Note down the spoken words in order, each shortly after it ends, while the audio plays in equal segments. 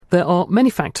There are many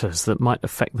factors that might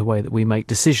affect the way that we make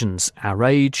decisions, our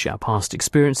age, our past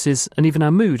experiences, and even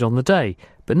our mood on the day.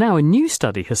 But now a new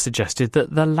study has suggested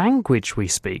that the language we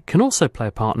speak can also play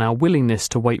a part in our willingness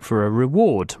to wait for a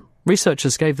reward.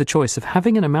 Researchers gave the choice of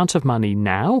having an amount of money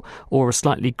now or a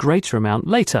slightly greater amount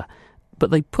later. But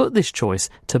they put this choice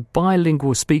to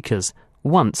bilingual speakers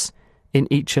once in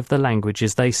each of the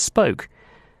languages they spoke.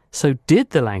 So did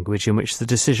the language in which the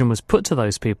decision was put to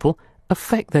those people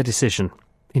affect their decision?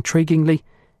 Intriguingly,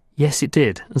 yes it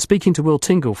did. And speaking to Will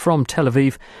Tingle from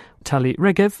Tel-Aviv, Tali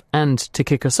Regev, and to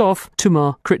kick us off,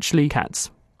 Tamar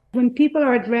Critchley-Katz. When people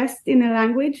are addressed in a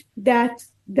language that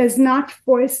does not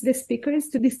force the speakers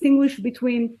to distinguish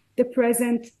between the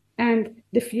present and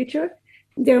the future,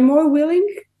 they're more willing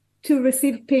to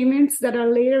receive payments that are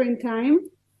later in time.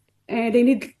 They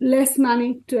need less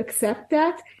money to accept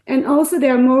that. And also they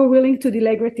are more willing to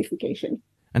delay gratification.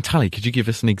 And Tali, could you give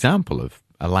us an example of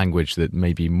a language that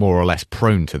may be more or less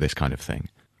prone to this kind of thing?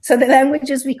 So the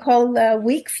languages we call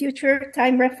weak future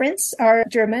time reference are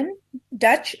German,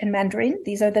 Dutch, and Mandarin.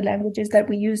 These are the languages that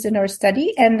we use in our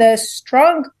study. And the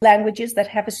strong languages that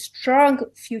have a strong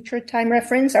future time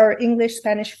reference are English,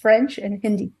 Spanish, French, and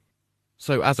Hindi.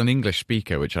 So as an English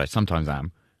speaker, which I sometimes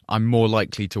am, I'm more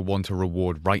likely to want a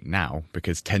reward right now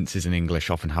because tenses in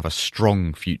English often have a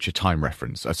strong future time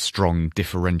reference, a strong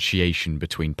differentiation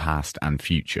between past and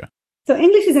future. So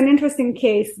English is an interesting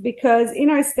case because in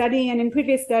our study and in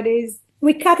previous studies,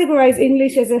 we categorize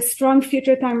English as a strong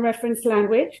future time reference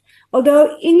language,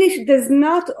 although English does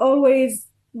not always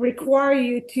require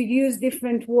you to use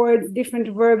different words, different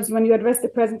verbs when you address the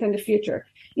present and the future.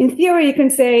 In theory, you can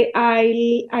say,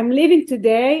 I'm leaving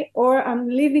today or I'm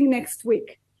leaving next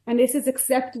week. And this is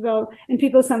acceptable, and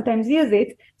people sometimes use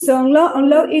it. So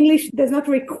although English does not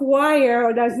require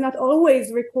or does not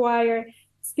always require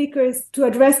speakers to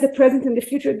address the present and the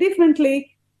future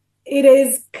differently, it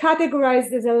is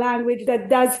categorized as a language that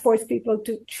does force people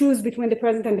to choose between the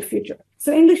present and the future.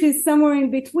 So English is somewhere in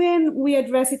between. We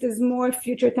address it as more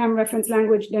future time reference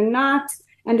language than not.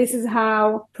 And this is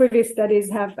how previous studies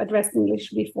have addressed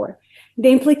English before. The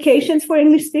implications for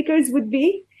English speakers would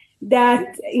be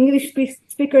that English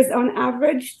speakers on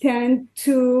average tend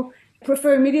to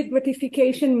prefer immediate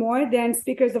gratification more than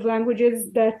speakers of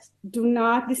languages that do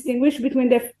not distinguish between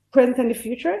the present and the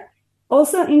future.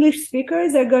 Also, English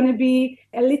speakers are going to be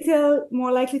a little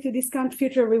more likely to discount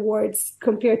future rewards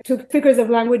compared to speakers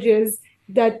of languages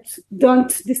that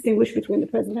don't distinguish between the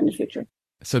present and the future.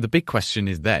 So the big question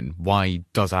is then, why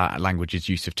does our language's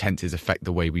use of tenses affect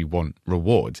the way we want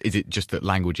rewards? Is it just that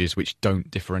languages which don't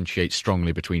differentiate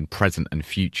strongly between present and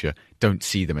future don't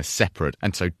see them as separate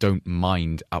and so don't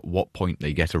mind at what point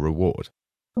they get a reward?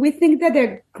 We think that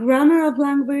the grammar of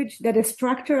language, that the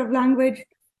structure of language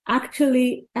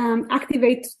actually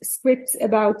activates scripts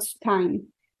about time.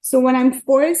 So when I'm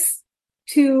forced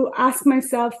to ask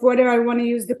myself whether I want to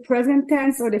use the present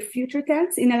tense or the future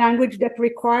tense in a language that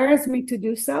requires me to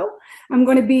do so, I'm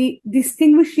going to be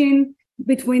distinguishing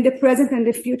between the present and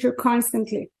the future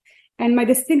constantly. And my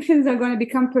distinctions are going to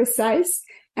become precise.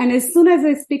 And as soon as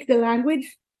I speak the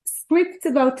language, scripts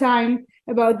about time,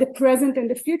 about the present and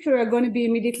the future are going to be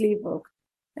immediately evoked.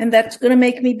 And that's going to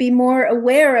make me be more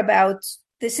aware about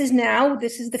this is now,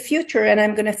 this is the future, and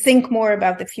I'm going to think more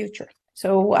about the future.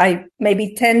 So I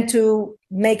maybe tend to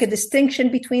make a distinction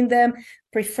between them,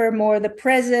 prefer more the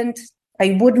present.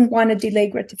 I wouldn't want to delay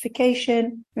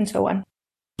gratification, and so on.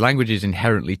 Language is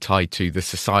inherently tied to the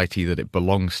society that it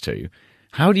belongs to.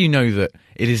 How do you know that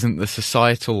it isn't the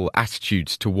societal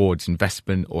attitudes towards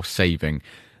investment or saving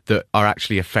that are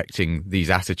actually affecting these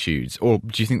attitudes? Or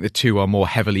do you think the two are more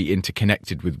heavily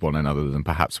interconnected with one another than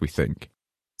perhaps we think?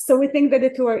 So we think that the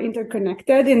two are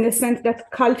interconnected in the sense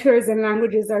that cultures and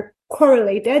languages are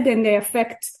correlated and they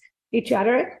affect each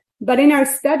other. But in our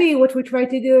study, what we try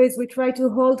to do is we try to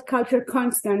hold culture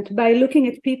constant by looking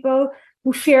at people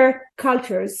who share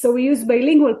cultures. So we use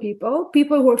bilingual people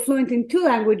who are fluent in two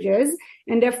languages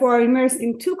and therefore are immersed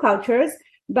in two cultures.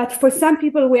 But for some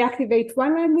people, we activate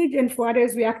one language and for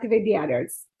others, we activate the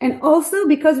others. And also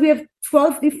because we have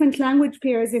 12 different language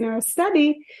pairs in our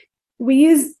study, we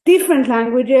use different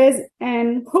languages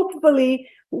and hopefully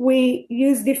we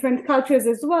use different cultures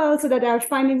as well so that our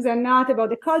findings are not about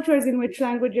the cultures in which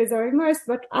languages are immersed,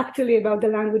 but actually about the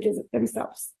languages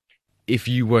themselves. If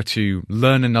you were to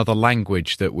learn another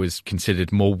language that was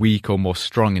considered more weak or more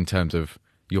strong in terms of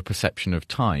your perception of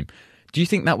time, do you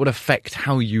think that would affect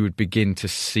how you would begin to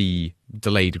see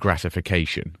delayed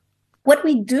gratification? What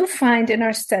we do find in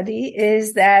our study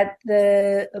is that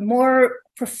the more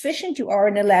proficient you are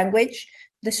in a language,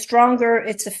 the stronger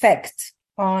its effect.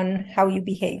 on how you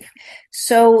behave.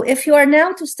 So if you are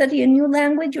now to study a new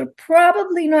language, you're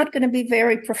probably not going to be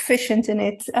very proficient in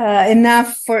it,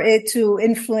 enough for it to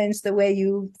influence the way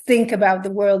you think about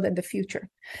the world and the future.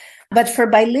 But for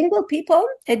bilingual people,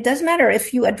 it does matter.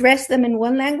 If you address them in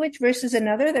one language versus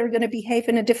another, they're going to behave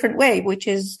in a different way, which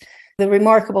is the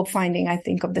remarkable finding, I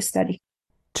think, of the study.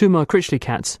 Tamar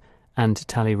Critchley-Katz and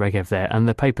Tali Regev there, and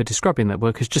the paper describing that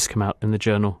work has just come out in the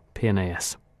journal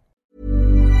PNAS.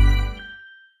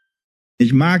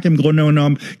 Ich mag im Grunde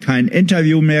genommen kein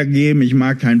Interview mehr geben, ich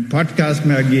mag keinen Podcast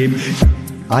mehr geben.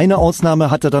 Eine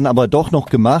Ausnahme hat er dann aber doch noch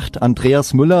gemacht.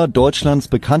 Andreas Müller, Deutschlands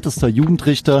bekanntester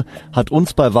Jugendrichter, hat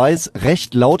uns bei Weiß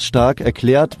recht lautstark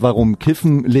erklärt, warum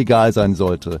Kiffen legal sein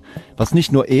sollte. Was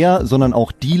nicht nur er, sondern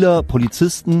auch Dealer,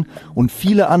 Polizisten und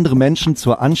viele andere Menschen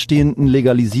zur anstehenden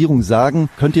Legalisierung sagen,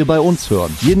 könnt ihr bei uns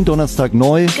hören. Jeden Donnerstag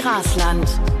neu. Grasland.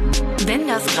 Wenn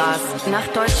das Gras nach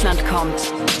Deutschland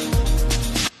kommt.